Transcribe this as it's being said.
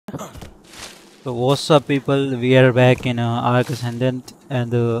So what's up people, we are back in Arc Ascendant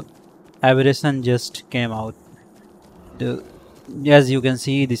and the Aberration just came out. The, as you can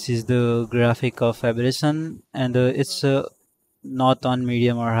see, this is the graphic of Aberration and it's not on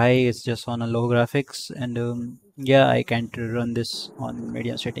medium or high, it's just on a low graphics and yeah, I can't run this on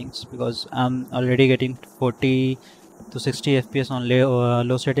medium settings because I'm already getting 40 to 60 FPS on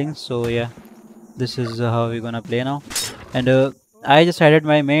low settings. So yeah, this is how we're gonna play now. And I just added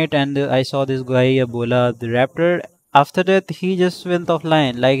my mate and I saw this guy Ebola the raptor. After that he just went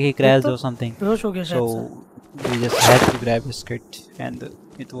offline like he एक crashed तो or something. बेहोश हो गया शायद से। So we just had to grab his kit and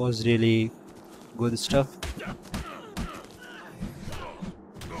it was really good stuff.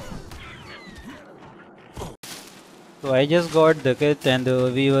 So I just got the kit and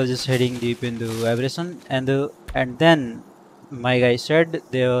we were just heading deep into Aberration and then my guy said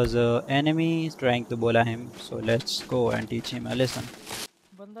there was a enemy trying to bola him. So let's go and teach him a lesson.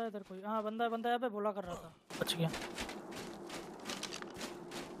 बंदा इधर कोई, हाँ बंदा बंदा यहाँ पे बोला कर रहा था, बच गया।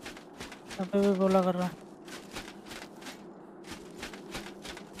 यहाँ पे भी बोला कर रहा है,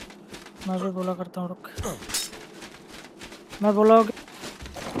 मैं भी बोला करता हूँ, रुक। मैं बोला हो गया,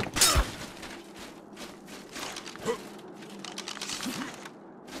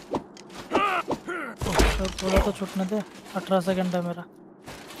 तो बोला तो छूटने दे। 18 सेकंड है मेरा।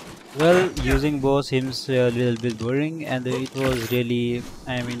 Well, using bow seems a little bit boring, and it was really,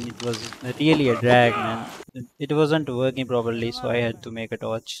 I mean, it was really a drag, man. It wasn't working properly, so I had to make a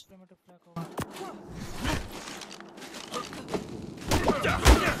torch. Primitive flag होगा।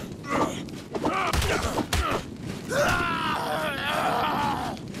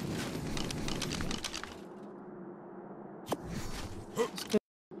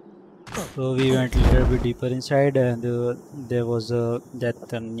 So we went a little bit deeper inside, and there was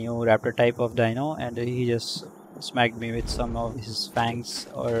that new raptor type of dino, and he just smacked me with some of his fangs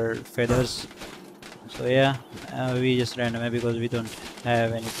or feathers. So yeah, we just ran away because we don't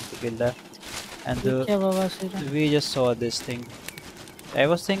have anything to kill that, and ये क्या बवासीर है? we just saw this thing. I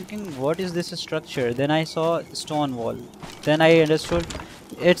was thinking, what is this structure? Then I saw stone wall. Then I understood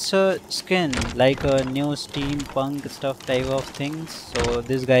it's a skin, like a new steampunk stuff type of things. So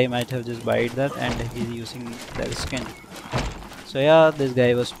this guy might have just bought that and he's using that skin. So yeah, this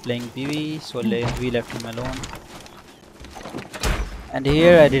guy was playing PvE, so we left him alone. And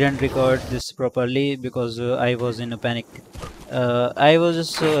here I didn't record this properly because I was in a panic. I was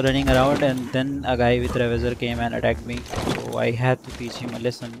just running around and then a guy with Ravager came and attacked me. So I had to teach him a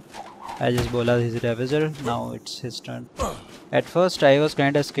lesson. I just bola his Ravager, now it's his turn. At first I was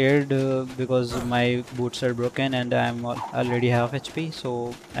kinda scared because my boots are broken and I'm already half HP,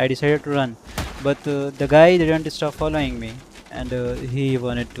 so I decided to run. But the guy didn't stop following me and he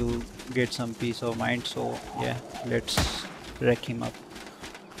wanted to get some peace of mind, so yeah, let's wreck him up.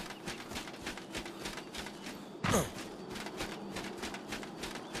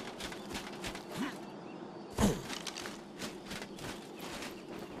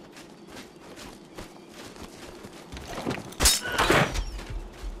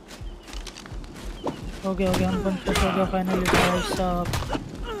 हो गया, unconscious हो गया finally भाई साहब।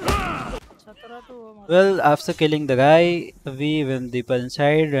 17 तो वो मारा। Well, after killing the guy, we went deeper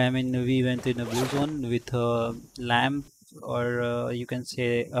inside. I mean, we went in a blue zone with a lamp, or you can say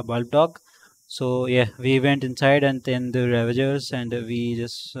a bulb dog. So yeah, we went inside and then the Ravagers, and we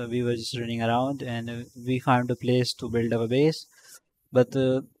were just running around, and we found a place to build our base. But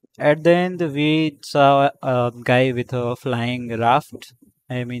at the end, we saw a guy with a flying raft.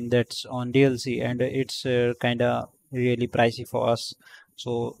 I mean, that's on DLC, and it's kind of really pricey for us.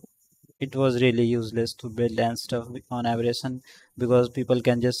 So it was really useless to build and stuff on Aberration because people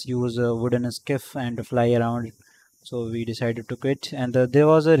can just use a wooden skiff and fly around. So we decided to quit. And there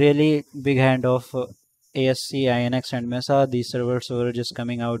was a really big hand of ASC, INX, and Mesa. These servers were just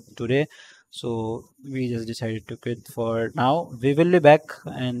coming out today. So we just decided to quit for now. We will be back,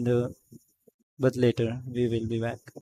 and but later we will be back.